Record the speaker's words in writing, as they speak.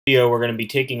Video, we're going to be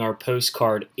taking our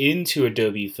postcard into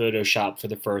Adobe Photoshop for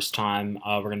the first time.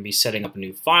 We're going to be setting up a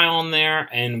new file in there,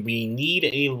 and we need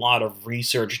a lot of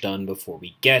research done before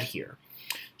we get here.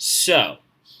 So,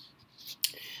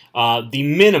 the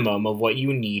minimum of what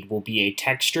you need will be a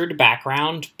textured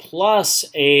background plus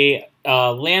a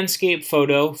landscape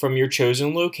photo from your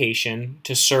chosen location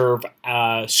to serve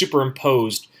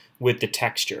superimposed with the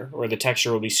texture, or the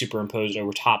texture will be superimposed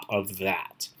over top of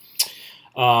that.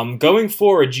 Going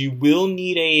forward, you will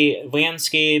need a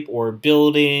landscape or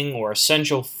building or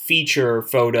essential feature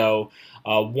photo,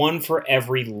 one for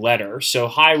every letter. So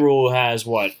Hyrule has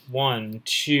what? 1,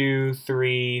 2,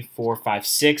 3, 4, 5,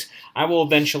 6. I will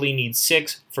eventually need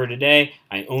 6 for today.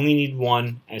 I only need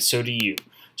 1, and so do you.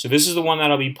 So this is the one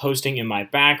that I'll be posting in my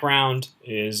background.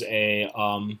 It is a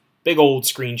big old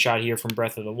screenshot here from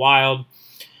Breath of the Wild.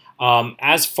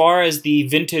 As far as the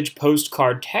vintage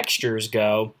postcard textures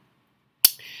go,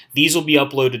 these will be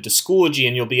uploaded to Schoology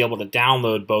and you'll be able to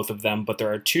download both of them, but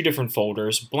there are two different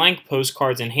folders, blank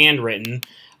postcards and handwritten.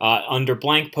 Under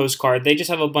blank postcard, they just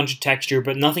have a bunch of texture,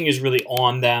 but nothing is really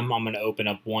on them. I'm going to open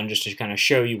up one just to kind of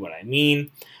show you what I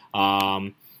mean.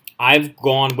 I've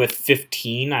gone with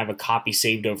 15. I have a copy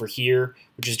saved over here,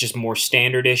 which is just more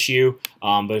standard issue.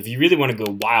 But if you really want to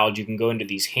go wild, you can go into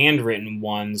these handwritten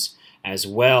ones as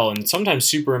well, and sometimes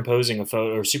superimposing a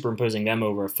photo or superimposing them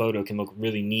over a photo can look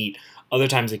really neat. Other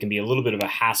times it can be a little bit of a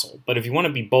hassle, but if you want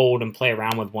to be bold and play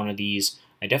around with one of these,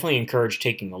 I definitely encourage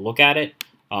taking a look at it.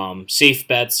 Safe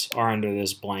bets are under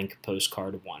this blank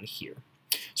postcard one here.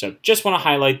 So just want to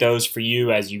highlight those for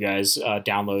you as you guys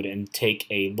download and take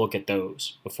a look at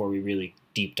those before we really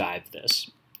deep dive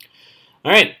this.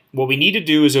 Alright, what we need to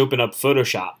do is open up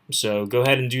Photoshop, so go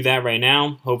ahead and do that right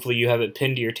now. Hopefully you have it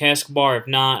pinned to your taskbar. If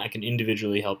not, I can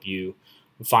individually help you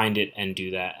find it and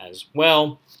do that as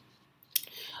well.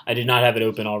 I did not have it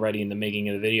open already in the making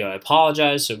of the video. I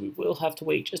apologize, so we will have to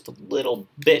wait just a little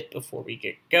bit before we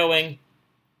get going.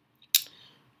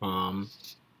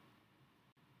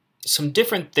 Some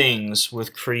different things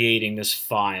with creating this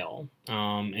file,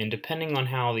 and depending on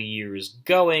how the year is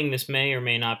going, this may or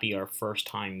may not be our first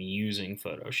time using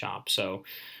Photoshop. So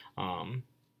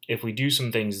if we do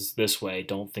some things this way,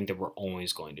 don't think that we're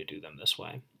always going to do them this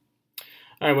way.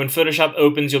 All right, when Photoshop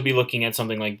opens, you'll be looking at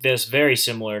something like this, very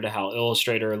similar to how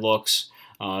Illustrator looks.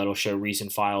 It'll show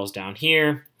recent files down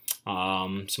here,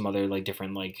 some other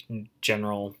different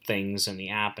general things in the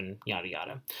app, and yada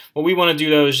yada. What we want to do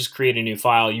though is just create a new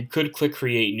file. You could click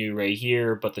Create New right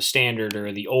here, but the standard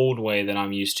or the old way that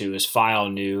I'm used to is File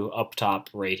New up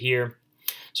top right here.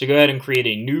 So go ahead and create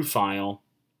a new file.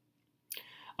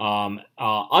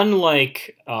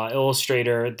 Unlike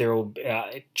Illustrator,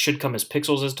 it should come as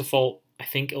pixels as default. I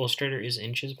think Illustrator is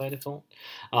inches by default.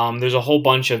 There's a whole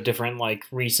bunch of different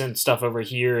recent stuff over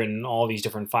here and all these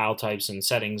different file types and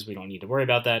settings. We don't need to worry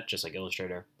about that, just like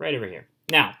Illustrator right over here.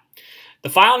 Now,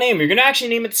 the file name, you're going to actually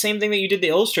name it the same thing that you did the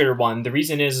Illustrator one. The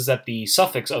reason is that the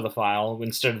suffix of the file,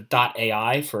 instead of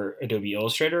 .ai for Adobe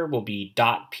Illustrator, will be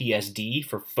 .psd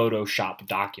for Photoshop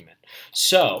document.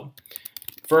 So,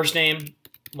 first name,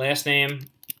 last name,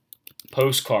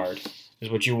 postcard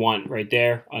is what you want right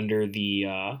there under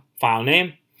the file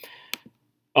name.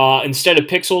 Instead of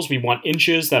pixels, we want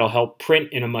inches. That'll help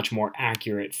print in a much more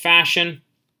accurate fashion.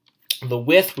 The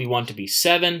width we want to be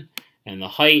 7, and the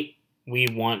height we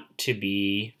want to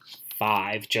be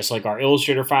 5. Just like our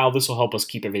Illustrator file, this will help us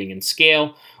keep everything in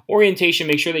scale. Orientation,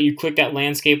 make sure that you click that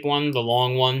landscape one, the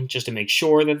long one, just to make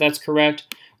sure that that's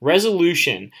correct.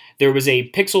 Resolution, there was a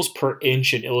pixels per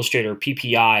inch in Illustrator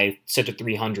PPI set to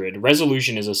 300.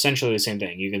 Resolution is essentially the same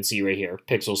thing. You can see right here,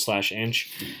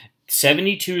 pixels/inch.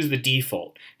 72 is the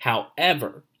default.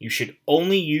 However, you should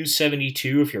only use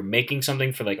 72 if you're making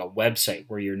something for a website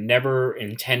where you're never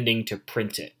intending to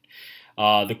print it.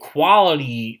 The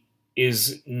quality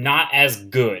is not as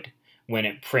good when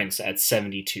it prints at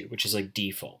 72, which is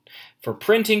default. For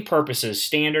printing purposes,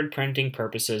 standard printing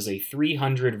purposes, a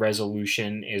 300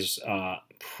 resolution is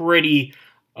pretty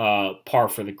par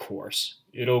for the course.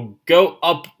 It'll go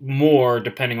up more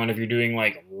depending on if you're doing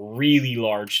really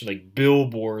large,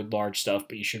 billboard large stuff,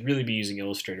 but you should really be using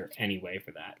Illustrator anyway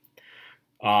for that.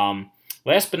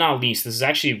 Last but not least, this is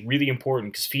actually really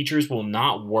important because features will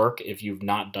not work if you've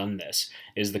not done this,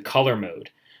 is the color mode.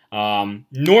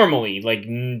 Normally,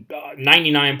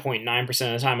 99.9%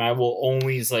 of the time, I will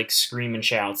always scream and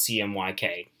shout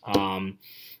CMYK.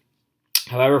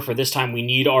 However, for this time, we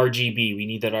need RGB. We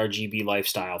need that RGB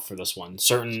lifestyle for this one.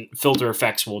 Certain filter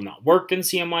effects will not work in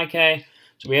CMYK,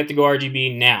 so we have to go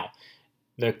RGB. Now,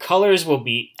 The colors will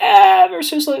be ever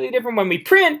so slightly different when we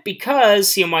print because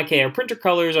CMYK are printer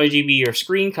colors, RGB are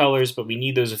screen colors, but we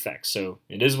need those effects, so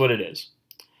it is what it is.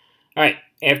 All right,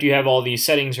 after you have all these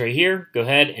settings right here, go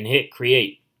ahead and hit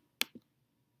Create.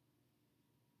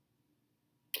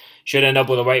 Should end up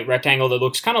with a white rectangle that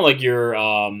looks kind of like your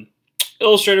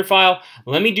Illustrator file.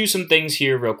 Let me do some things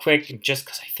here real quick, just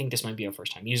because I think this might be our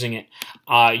first time using it.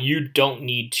 You don't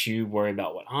need to worry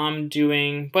about what I'm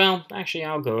doing. Well, actually,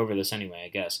 I'll go over this anyway, I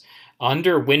guess.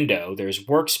 Under Window, there's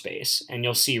Workspace, and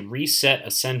you'll see Reset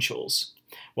Essentials.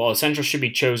 Well, Essentials should be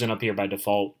chosen up here by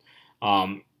default.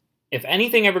 If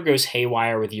anything ever goes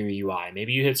haywire with your UI,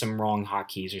 maybe you hit some wrong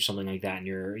hotkeys or something like that and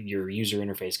your user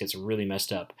interface gets really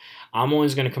messed up, I'm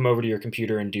always going to come over to your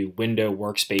computer and do Window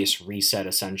Workspace Reset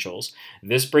Essentials.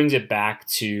 This brings it back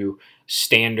to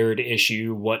standard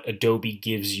issue, what Adobe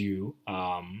gives you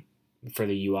for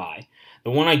the UI.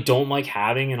 The one I don't like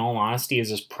having, in all honesty, is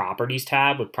this Properties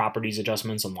tab with Properties,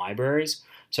 Adjustments, and Libraries.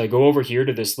 So I go over here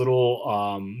to this little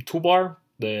toolbar,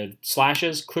 the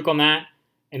slashes, click on that,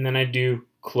 and then I do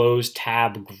Close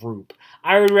Tab Group.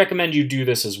 I would recommend you do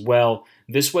this as well.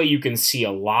 This way you can see a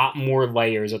lot more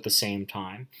layers at the same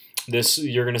time.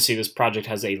 You're going to see this project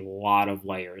has a lot of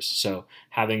layers, so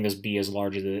having this be as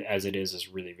large as it is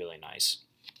really, really nice.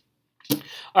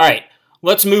 All right,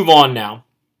 let's move on now.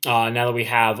 Now that we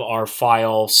have our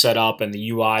file set up and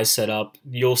the UI set up,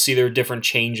 you'll see there are different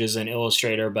changes in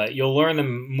Illustrator, but you'll learn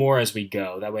them more as we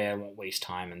go. That way I won't waste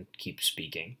time and keep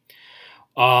speaking.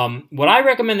 What I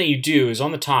recommend that you do is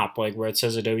on the top, like where it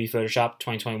says Adobe Photoshop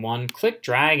 2021, click,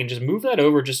 drag, and just move that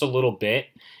over just a little bit,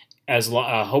 as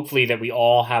hopefully that we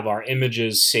all have our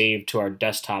images saved to our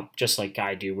desktop, just like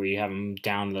I do, where you have them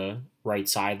down the right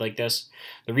side like this.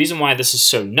 The reason why this is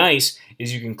so nice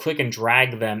is you can click and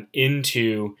drag them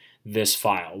into this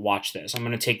file. Watch this. I'm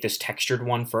going to take this textured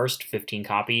one first, 15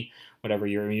 copy, whatever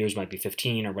yours might be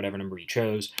 15 or whatever number you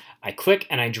chose. I click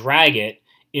and I drag it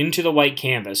into the white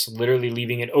canvas, literally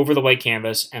leaving it over the white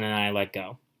canvas, and then I let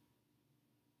go.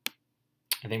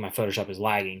 I think my Photoshop is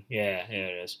lagging. Yeah,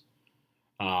 it is.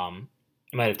 It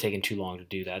might have taken too long to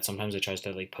do that. Sometimes it tries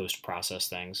to like post-process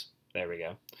things. There we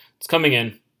go. It's coming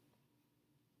in.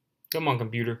 Come on,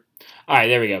 computer. All right,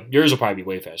 there we go. Yours will probably be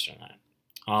way faster than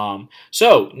that.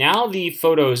 So now the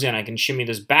photo is in. I can shimmy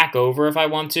this back over if I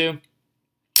want to,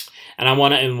 and I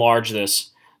want to enlarge this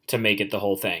to make it the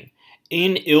whole thing.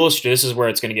 In Illustrator, this is where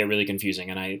it's going to get really confusing,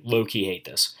 and I low-key hate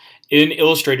this. In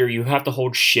Illustrator, you have to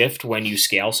hold Shift when you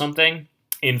scale something.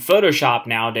 In Photoshop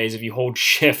nowadays, if you hold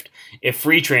Shift, it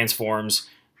free transforms,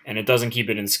 and it doesn't keep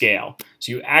it in scale.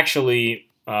 So you actually,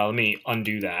 let me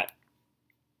undo that.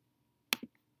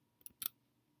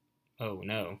 Oh,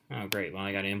 no. Oh, great. Well,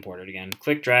 I got to import it again.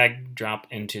 Click, drag, drop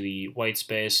into the white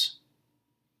space.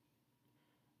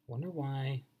 Wonder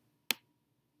why...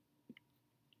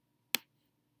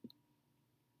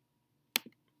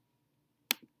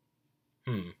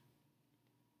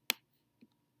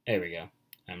 There we go.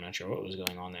 I'm not sure what was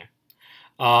going on there.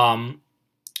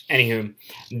 Anywho,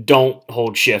 don't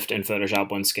hold Shift in Photoshop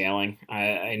when scaling.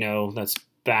 I know that's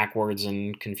backwards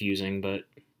and confusing, but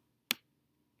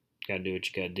gotta do what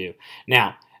you gotta do.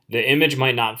 Now, the image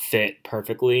might not fit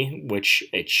perfectly, which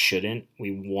it shouldn't.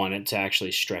 We want it to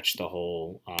actually stretch the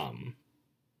whole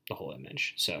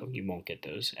image, so you won't get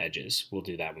those edges. We'll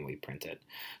do that when we print it.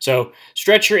 So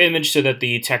stretch your image so that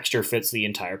the texture fits the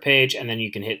entire page, and then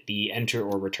you can hit the Enter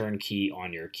or Return key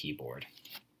on your keyboard.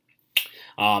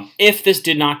 If this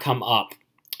did not come up,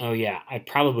 oh yeah, I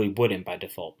probably wouldn't by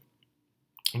default.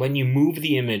 When you move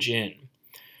the image in,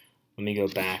 let me go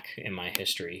back in my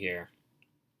history here.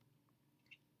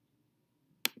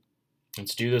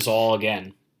 Let's do this all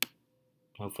again.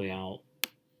 Hopefully I'll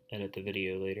edit the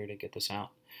video later to get this out.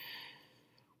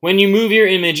 When you move your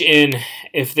image in,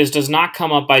 if this does not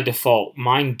come up by default,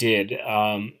 mine did,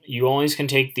 you always can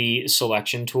take the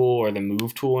selection tool or the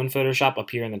move tool in Photoshop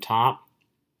up here in the top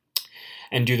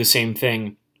and do the same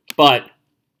thing. But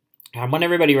I want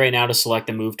everybody right now to select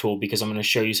the move tool because I'm going to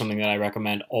show you something that I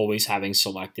recommend always having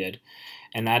selected,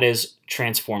 and that is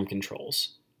transform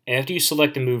controls. After you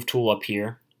select the move tool up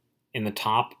here in the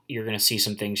top, you're going to see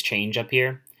some things change up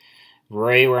here.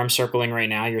 Right where I'm circling right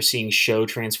now, you're seeing Show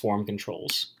Transform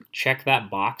Controls. Check that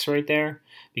box right there,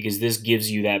 because this gives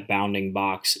you that bounding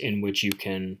box in which you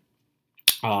can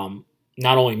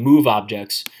not only move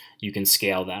objects, you can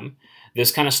scale them.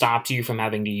 This kind of stops you from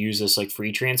having to use this like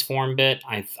free transform bit.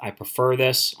 I prefer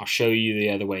this. I'll show you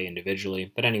the other way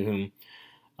individually. But anywho,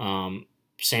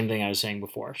 same thing I was saying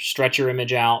before. Stretch your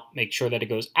image out, make sure that it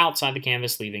goes outside the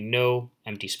canvas, leaving no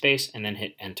empty space, and then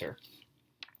hit Enter.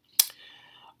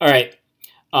 All right.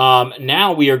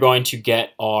 Now we are going to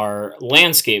get our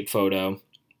landscape photo,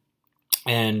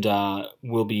 and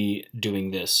we'll be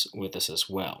doing this with us as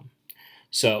well.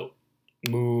 So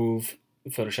move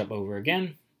Photoshop over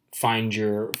again, find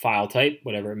your file type,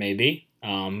 whatever it may be,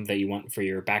 that you want for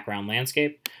your background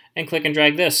landscape, and click and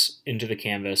drag this into the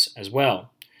canvas as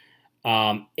well.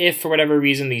 If for whatever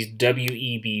reason these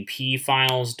WEBP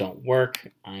files don't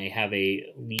work, I have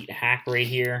a neat hack right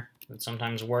here that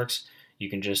sometimes works. You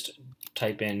can just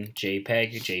type in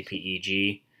JPEG,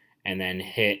 JPEG, and then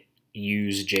hit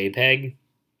use JPEG.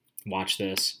 Watch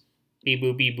this. Beep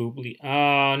boop beep boop beep.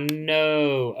 Oh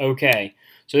no. Okay.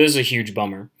 So this is a huge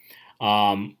bummer.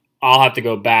 I'll have to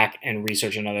go back and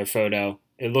research another photo.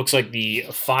 It looks like the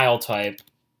file type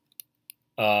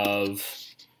of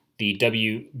the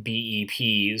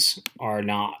WBEPs are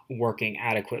not working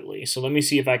adequately. So let me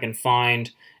see if I can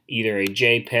find either a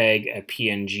JPEG, a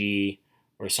PNG,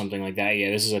 or something like that.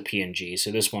 Yeah, this is a PNG,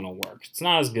 so this one will work. It's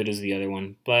not as good as the other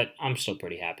one, but I'm still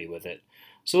pretty happy with it.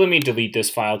 So let me delete this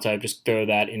file type. Just throw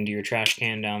that into your trash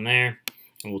can down there,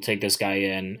 and we'll take this guy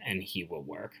in, and he will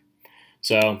work.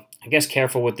 So I guess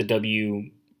careful with the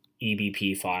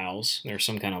WEBP files. They're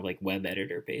some kind of like web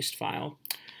editor based file.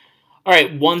 All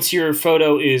right, once your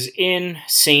photo is in,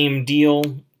 same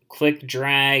deal. Click,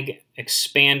 drag,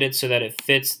 expand it so that it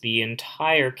fits the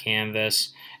entire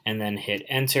canvas, and then hit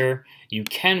enter. You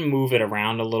can move it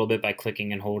around a little bit by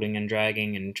clicking and holding and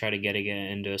dragging and try to get it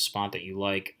into a spot that you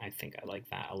like. I think I like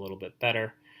that a little bit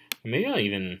better. Maybe I'll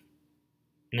even...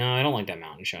 No, I don't like that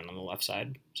mountain shown on the left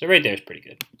side. So right there is pretty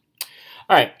good.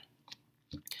 All right.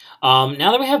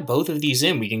 Now that we have both of these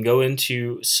in, we can go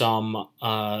into some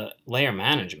layer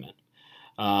management.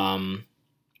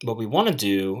 What we want to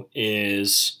do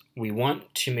is we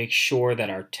want to make sure that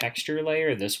our texture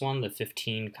layer, this one, the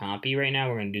 15 copy right now,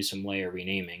 we're going to do some layer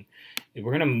renaming. We're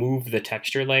going to move the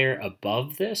texture layer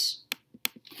above this,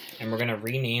 and we're going to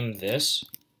rename this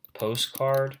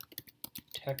Postcard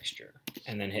Texture,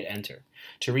 and then hit enter.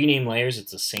 To rename layers,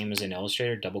 it's the same as in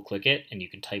Illustrator. Double click it, and you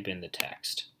can type in the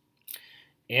text.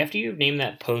 After you've named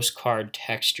that Postcard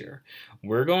Texture,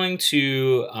 we're going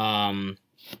to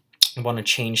want to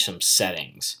change some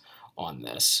settings on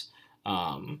this.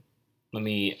 Let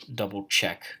me double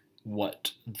check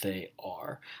what they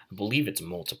are. I believe it's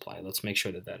multiply. Let's make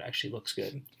sure that that actually looks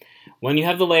good. When you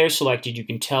have the layer selected, you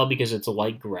can tell because it's a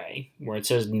light gray. Where it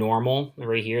says normal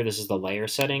right here, this is the layer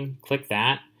setting. Click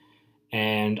that,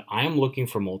 and I am looking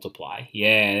for multiply.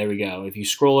 Yeah, there we go. If you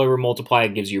scroll over multiply,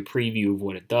 it gives you a preview of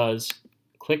what it does.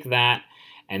 Click that.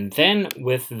 And then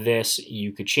with this,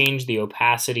 you could change the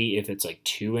opacity if it's like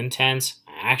too intense.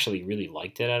 I actually really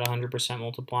liked it at 100%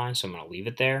 multiply, so I'm going to leave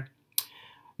it there.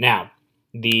 Now,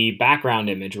 the background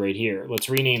image right here, let's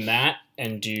rename that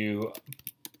and do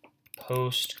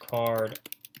Postcard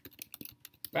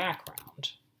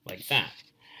Background, like that.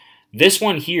 This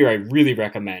one here, I really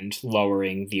recommend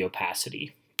lowering the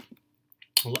opacity.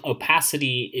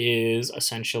 Opacity is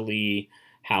essentially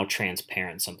how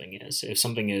transparent something is. If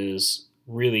something is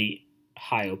really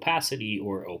high opacity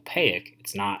or opaque,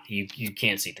 it's not, you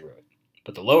can't see through it.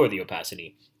 But the lower the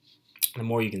opacity, the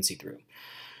more you can see through.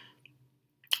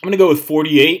 I'm gonna go with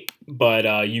 48,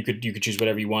 but you could choose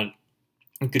whatever you want.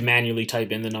 You could manually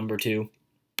type in the number too.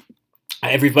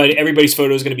 Everybody's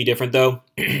photo is gonna be different though,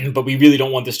 but we really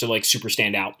don't want this to like super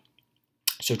stand out.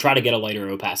 So try to get a lighter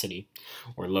opacity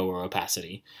or lower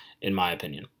opacity, in my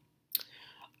opinion.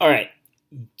 All right.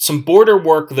 Some border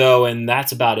work though, and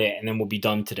that's about it, and then we'll be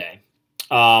done today.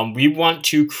 We want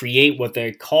to create what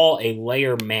they call a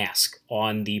layer mask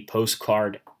on the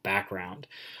postcard background.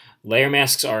 Layer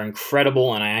masks are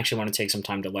incredible, and I actually want to take some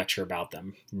time to lecture about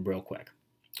them real quick.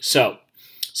 So,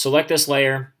 select this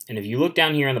layer, and if you look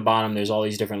down here on the bottom, there's all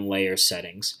these different layer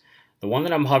settings. The one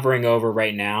that I'm hovering over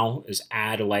right now is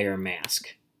Add Layer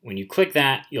Mask. When you click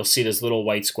that, you'll see this little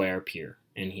white square appear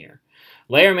in here.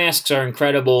 Layer masks are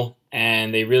incredible,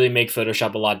 and they really make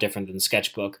Photoshop a lot different than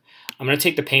Sketchbook. I'm going to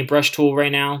take the paintbrush tool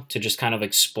right now to just kind of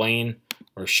explain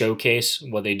or showcase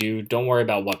what they do. Don't worry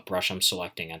about what brush I'm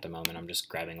selecting at the moment. I'm just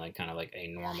grabbing like kind of like a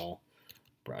normal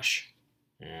brush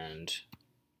and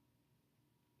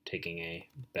taking a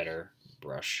better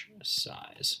brush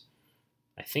size.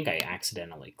 I think I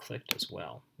accidentally clicked as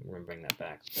well. We're going to bring that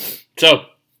back. So,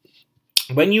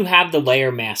 when you have the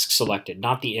layer mask selected,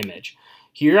 not the image,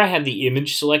 here I have the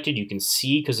image selected. You can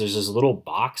see because there's this little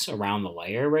box around the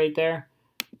layer right there.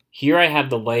 Here I have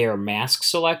the layer mask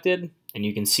selected, and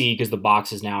you can see because the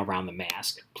box is now around the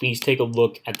mask. Please take a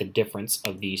look at the difference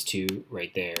of these two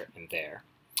right there and there.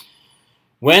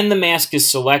 When the mask is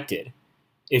selected,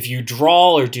 if you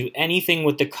draw or do anything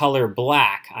with the color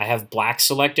black, I have black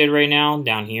selected right now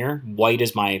down here. White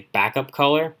is my backup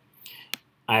color.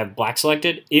 I have black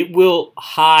selected. It will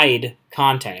hide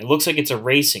content. It looks like it's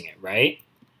erasing it, right?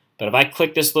 But if I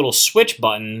click this little switch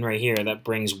button right here that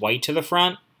brings white to the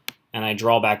front, and I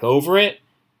draw back over it,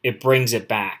 it brings it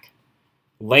back.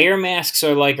 Layer masks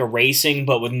are like erasing,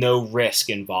 but with no risk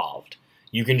involved.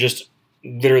 You can just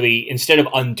literally, instead of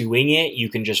undoing it, you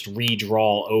can just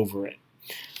redraw over it.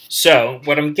 So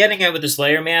what I'm getting at with this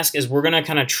layer mask is we're going to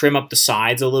kind of trim up the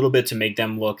sides a little bit to make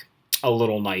them look a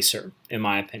little nicer, in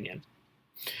my opinion.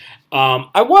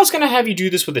 I was going to have you do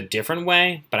this with a different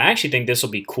way, but I actually think this will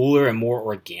be cooler and more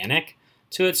organic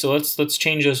to it, so let's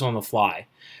change this on the fly.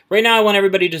 Right now I want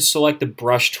everybody to select the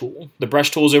brush tool. The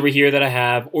brush tool is over here that I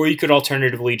have, or you could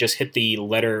alternatively just hit the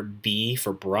letter B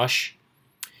for brush.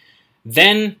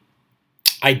 Then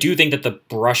I do think that the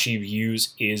brush you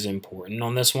use is important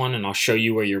on this one, and I'll show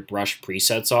you where your brush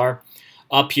presets are.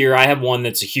 Up here, I have one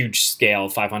that's a huge scale,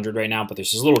 500 right now, but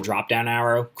there's this little drop-down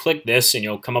arrow. Click this, and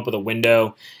you'll come up with a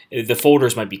window. The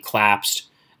folders might be collapsed.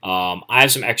 I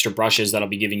have some extra brushes that I'll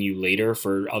be giving you later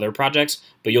for other projects,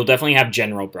 but you'll definitely have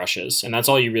general brushes, and that's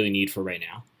all you really need for right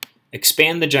now.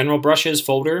 Expand the general brushes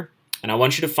folder, and I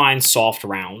want you to find soft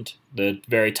round, the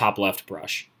very top left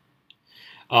brush.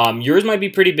 Yours might be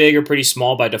pretty big or pretty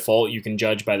small by default. You can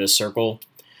judge by this circle.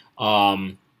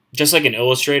 Just like in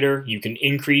Illustrator, you can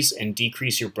increase and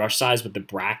decrease your brush size with the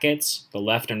brackets, the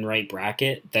left and right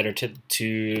bracket that are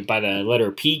by the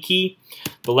letter P key.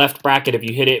 The left bracket, if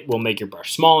you hit it, will make your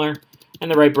brush smaller,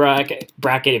 and the right bracket,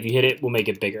 if you hit it, will make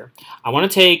it bigger. I want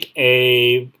to take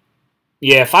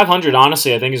 500,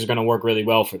 honestly, I think is going to work really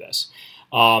well for this.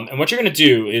 And what you're going to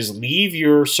do is leave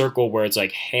your circle where it's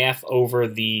like half over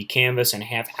the canvas and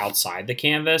half outside the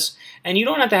canvas. And you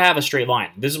don't have to have a straight line.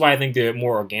 This is why I think the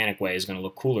more organic way is going to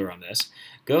look cooler on this.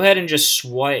 Go ahead and just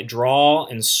draw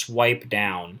and swipe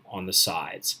down on the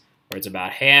sides, where it's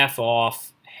about half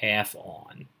off, half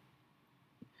on.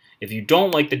 If you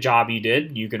don't like the job you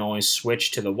did, you can always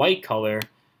switch to the white color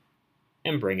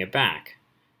and bring it back.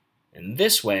 And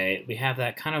this way, we have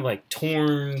that kind of like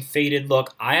torn, faded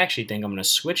look. I actually think I'm going to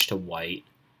switch to white.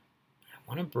 I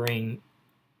want to bring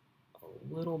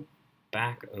a little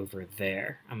back over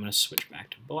there. I'm going to switch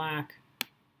back to black.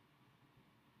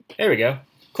 There we go.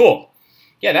 Cool.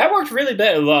 Yeah, that worked really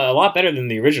a lot better than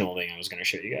the original thing I was going to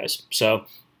show you guys. So,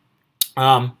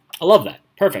 I love that.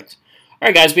 Perfect. All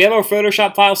right, guys, we have our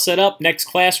Photoshop file set up. Next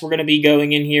class, we're going to be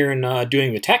going in here and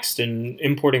doing the text and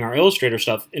importing our Illustrator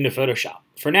stuff into Photoshop.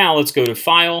 For now, let's go to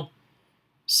File,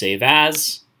 Save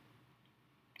As.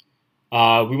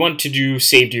 We want to do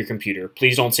Save to your computer.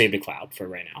 Please don't save to cloud for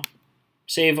right now.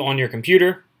 Save on your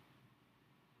computer.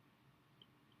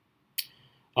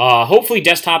 Hopefully,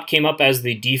 desktop came up as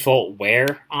the default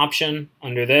where option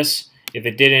under this. If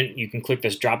it didn't, you can click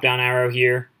this drop-down arrow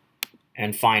here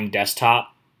and find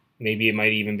desktop. Maybe it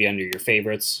might even be under your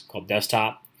favorites, called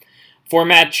desktop.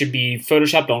 Format should be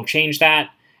Photoshop, don't change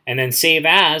that. And then save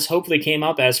as hopefully came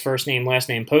up as first name, last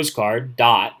name, postcard,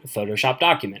 Photoshop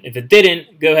document. If it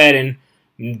didn't, go ahead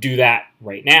and do that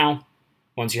right now.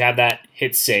 Once you have that,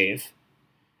 hit save.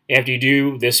 After you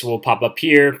do, this will pop up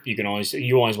here. You always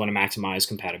want to maximize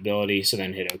compatibility, so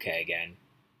then hit OK again.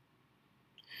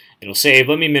 It'll save.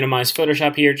 Let me minimize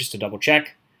Photoshop here just to double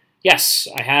check. Yes,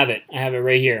 I have it. I have it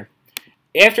right here.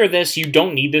 After this, you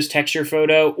don't need this texture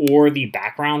photo or the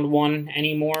background one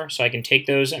anymore, so I can take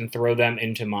those and throw them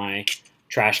into my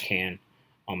trash can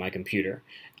on my computer.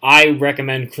 I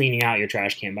recommend cleaning out your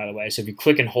trash can, by the way. So if you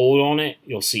click and hold on it,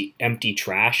 you'll see empty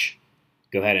trash.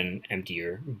 Go ahead and empty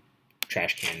your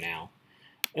trash can now.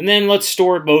 And then let's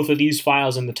store both of these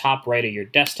files in the top right of your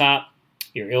desktop,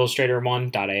 your Illustrator one,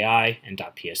 .ai and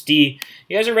 .psd.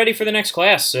 You guys are ready for the next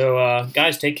class. So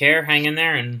guys, take care, hang in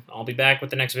there, and I'll be back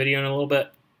with the next video in a little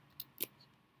bit.